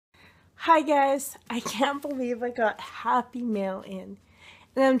Hi guys, I can't believe I got Happy Mail in.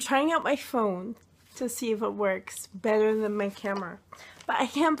 And I'm trying out my phone to see if it works better than my camera. But I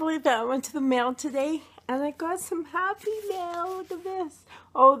can't believe that I went to the mail today and I got some Happy Mail. Look at this.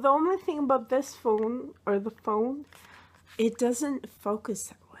 Oh, the only thing about this phone, or the phone, it doesn't focus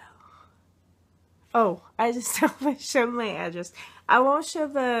that well. Oh, I just showed my address. I won't show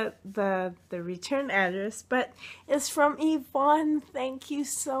the return address, but it's from Yvonne. Thank you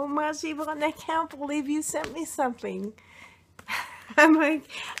so much, Yvonne. I can't believe you sent me something. I'm like,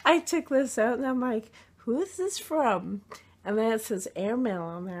 I took this out and I'm like, who is this from? And then it says airmail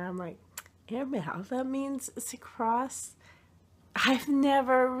on there. I'm like, airmail? That means it's across. I've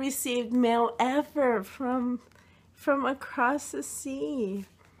never received mail ever from across the sea.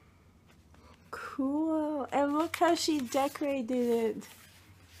 Cool. And look how she decorated it.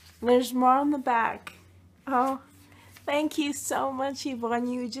 There's more on the back. Oh, thank you so much, Yvonne.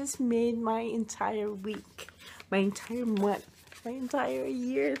 You just made my entire week, my entire month, my entire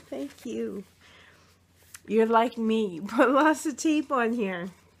year. Thank you. You're like me. Put lots of tape on here.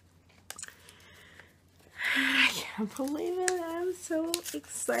 I can't believe it. I'm so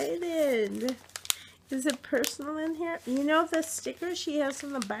excited. Is it personal in here? You know the sticker she has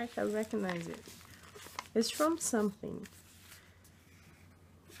on the back? I recognize it. It's from something.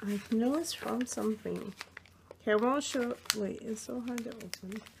 I know it's from something. Okay, I won't show. Wait, it's so hard to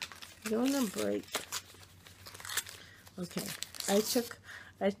open. I don't want to break. Okay,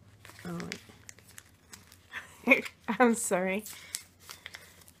 oh wait. I'm sorry.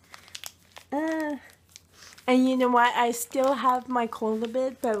 And you know what? I still have my cold a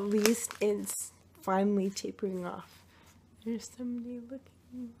bit, but at least it's finally tapering off. There's somebody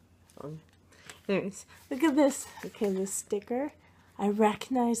looking. Oh. Anyways, look at this. Okay, this sticker. I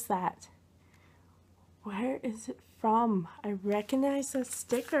recognize that. Where is it from? I recognize that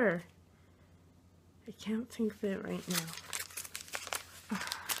sticker. I can't think of it right now.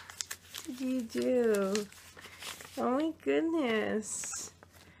 What did you do? Oh my goodness.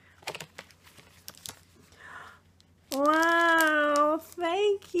 Wow,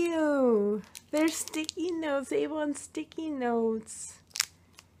 thank you. They're sticky notes. Avon sticky notes.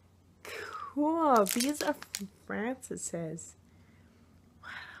 Cool. These are from France, it says. Wow.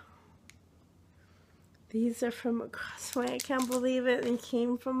 These are from across the way. I can't believe it. They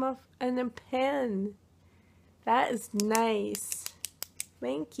came from a pen. That is nice.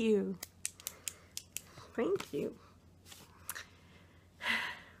 Thank you. Thank you.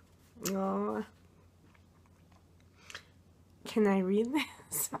 Oh. Can I read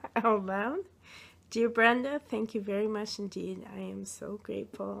this out loud? Dear Brenda, thank you very much indeed. I am so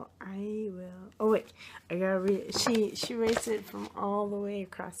grateful. I will. Oh wait, I gotta read it. She writes it from all the way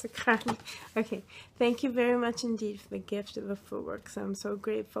across the card. Okay, thank you very much indeed for the gift of the footwork. So I'm so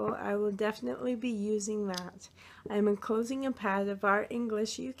grateful. I will definitely be using that. I'm enclosing a pad of our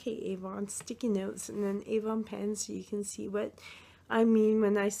English UK Avon sticky notes and an Avon pen so you can see what I mean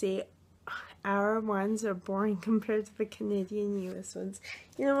when I say our ones are boring compared to the Canadian US ones.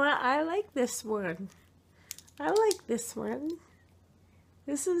 You know what? I like this one. I like this one.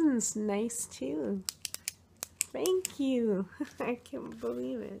 This is nice too. Thank you. I can't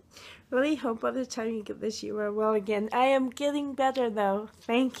believe it. Really hope by the time you get this you are well again. I am getting better though.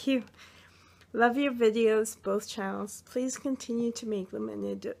 Thank you. Love your videos, both channels. Please continue to make them, and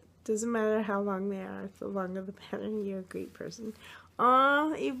it doesn't matter how long they are. The longer the better. You're a great person.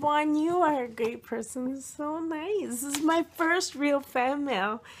 Oh, Yvonne, you are a great person. So nice. This is my first real fan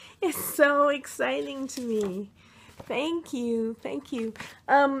mail. It's so exciting to me. Thank you. Thank you.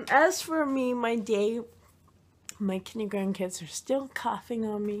 As for me, my day, my kindergarten kids are still coughing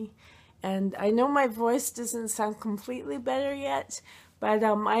on me. And I know my voice doesn't sound completely better yet, but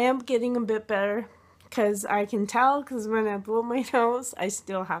I am getting a bit better because I can tell, because when I blow my nose, I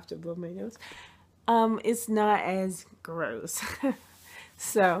still have to blow my nose. It's not as gross.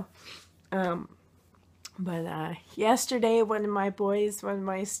 So, yesterday one of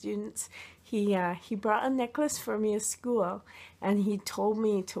my students, he brought a necklace for me at school, and he told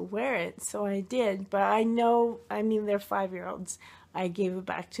me to wear it, so I did. But I mean, they're 5-year-olds. I gave it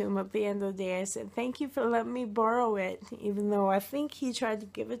back to him at the end of the day. I said, thank you for letting me borrow it, even though I think he tried to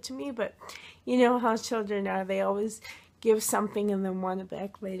give it to me, but you know how children are. They always give something and then want it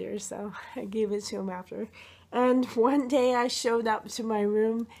back later, so I gave it to him after. And one day I showed up to my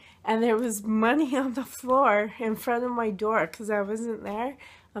room and there was money on the floor in front of my door because I wasn't there.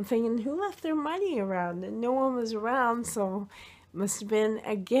 I'm thinking, who left their money around? And no one was around, so it must have been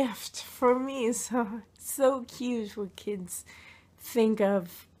a gift for me. So it's so cute when kids think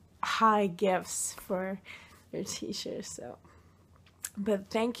of high gifts for their teachers. So But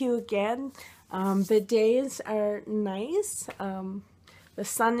thank you again. The days are nice. The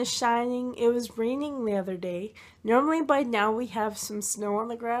sun is shining. It was raining the other day. Normally by now we have some snow on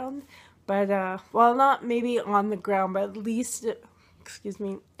the ground. But, well, not maybe on the ground, but at least, excuse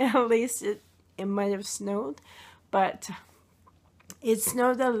me, at least it might have snowed. But it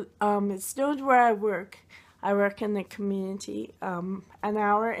snowed where I work. I work in the community, an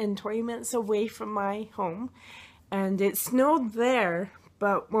hour and 20 minutes away from my home. And it snowed there,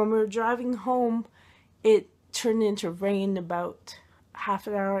 but when we were driving home, it turned into rain about half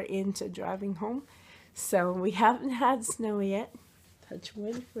an hour into driving home. So we haven't had snow yet. Touch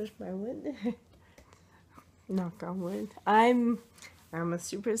wood. Where's my wood? Knock on wood. I'm a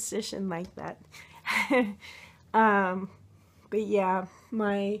superstition like that. But yeah,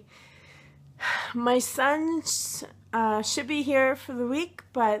 my sons should be here for the week,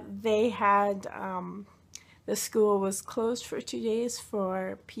 but they had the school was closed for 2 days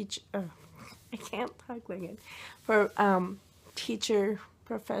for I can't talk like it, for teacher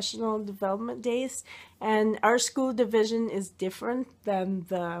professional development days, and our school division is different than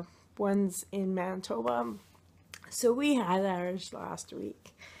the ones in Manitoba, so we had ours last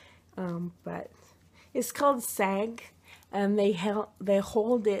week, but it's called SAG, and they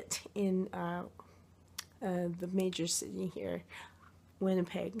hold it in the major city here,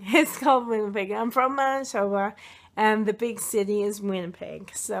 Winnipeg. It's called Winnipeg. I'm from Manitoba, and the big city is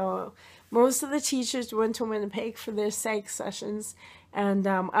Winnipeg. So most of the teachers went to Winnipeg for their SAG sessions, and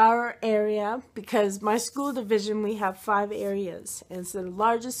our area, because my school division, we have 5 areas. It's the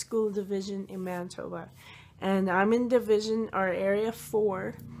largest school division in Manitoba, and I'm in division, our area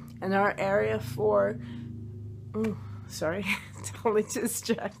 4, and our area 4, sorry, totally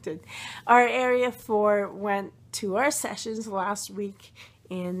distracted. Our area 4 went to our sessions last week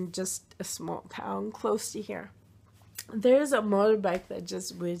in just a small town close to here. There's a motorbike that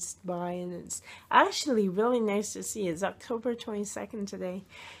just whizzed by, and it's actually really nice to see. It's October 22nd today,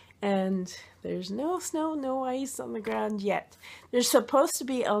 and there's no snow, no ice on the ground yet. There's supposed to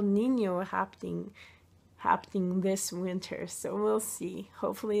be El Nino happening this winter, so we'll see.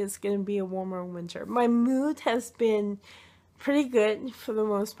 Hopefully it's going to be a warmer winter. My mood has been pretty good for the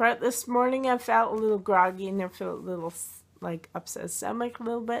most part. This morning I felt a little groggy and I felt a little like upset stomach a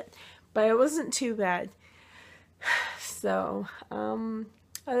little bit, but it wasn't too bad. So other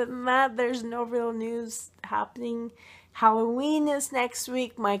than that, there's no real news happening. Halloween is next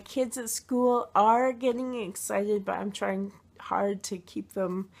week. My kids at school are getting excited, but I'm trying hard to keep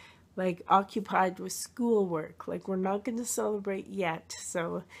them like occupied with schoolwork. Like, we're not going to celebrate yet,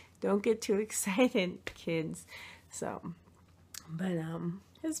 so don't get too excited, kids. So, but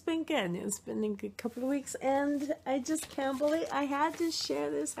it's been good. It's been a good couple of weeks, and I just can't believe I had to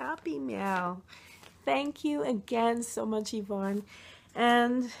share this happy meow. Thank you again so much, Yvonne.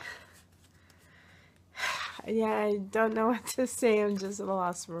 And yeah, I don't know what to say. I'm just at a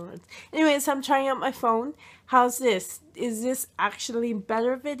loss for words. Anyways, I'm trying out my phone. How's this? Is this actually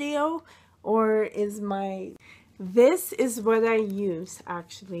better video, or is my... This is what I use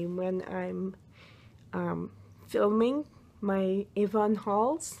actually when I'm filming my Yvonne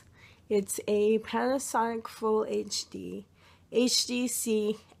hauls. It's a Panasonic Full HD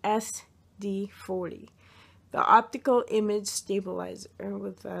HDC SD40. The optical image stabilizer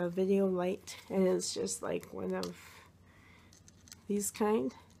with a video light, and it's just like one of these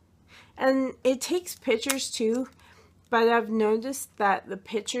kind. And it takes pictures too, but I've noticed that the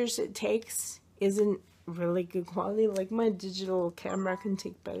pictures it takes isn't really good quality. Like, my digital camera can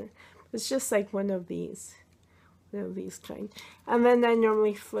take better. It's just like one of these kind. And then I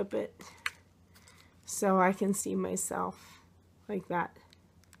normally flip it so I can see myself like that.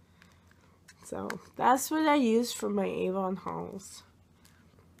 So that's what I use for my Yvonne hauls.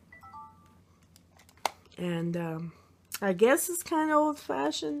 And I guess it's kind of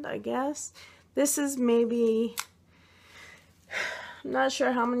old-fashioned, I guess. This is maybe, I'm not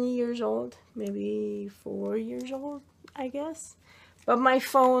sure how many years old. Maybe 4 years old, I guess. But my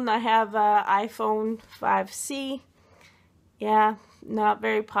phone, I have an iPhone 5C. Yeah, not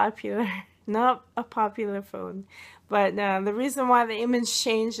very popular. Not a popular phone. But the reason why the image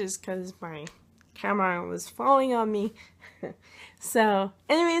changed is because my camera was falling on me. So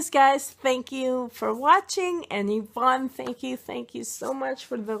anyways, guys, thank you for watching. And Yvonne, thank you so much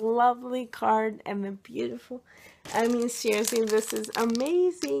for the lovely card and the beautiful, I mean, seriously, this is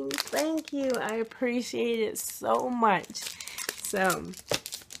amazing. Thank you. I appreciate it so much. So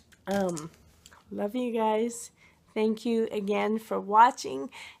love you guys. Thank you again for watching,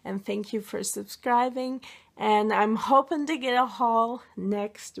 and thank you for subscribing. And I'm hoping to get a haul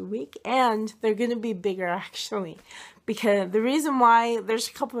next week, and they're going to be bigger actually, Because the reason why, there's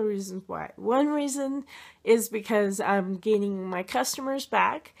a couple of reasons why. One reason is because I'm gaining my customers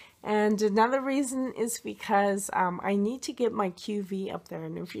back. And another reason is because I need to get my QV up there.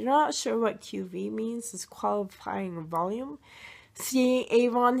 And if you're not sure what QV means, it's qualifying volume. See,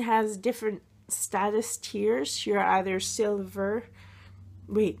 Avon has different status tiers. You're either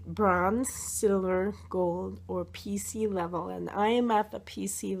bronze, silver, gold, or PC level. And I am at the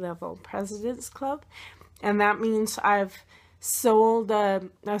PC level, President's Club. And that means I've sold a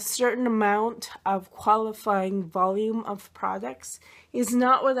certain amount of qualifying volume of products. It's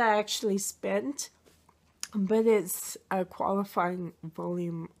not what I actually spent, but it's a qualifying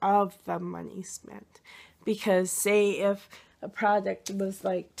volume of the money spent. Because say if a product was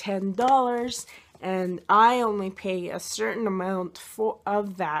like $10 and I only pay a certain amount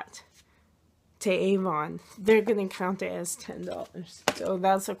of that to Avon, they're going to count it as $10. So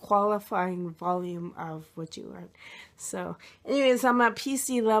that's a qualifying volume of what you earn. So anyways, I'm at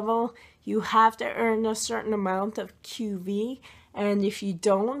PC level. You have to earn a certain amount of QV, and if you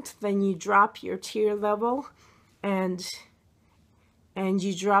don't, then you drop your tier level and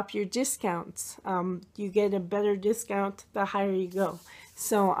you drop your discounts. You get a better discount the higher you go.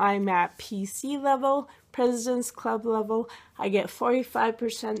 So I'm at PC level, President's Club level. I get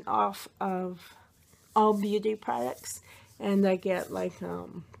 45% off of all beauty products, and I get like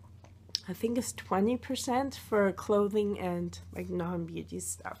I think it's 20% for clothing and like non-beauty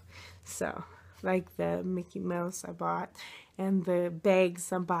stuff. So like the Mickey Mouse I bought and the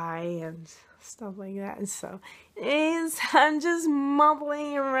bags I buy and stuff like that. And so I'm just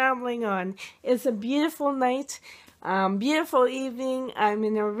mumbling and rambling on. It's a beautiful night. Beautiful evening. I'm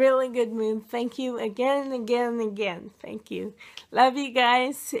in a really good mood. Thank you again and again and again. Thank you. Love you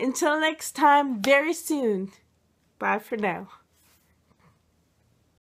guys. Until next time, very soon. Bye for now.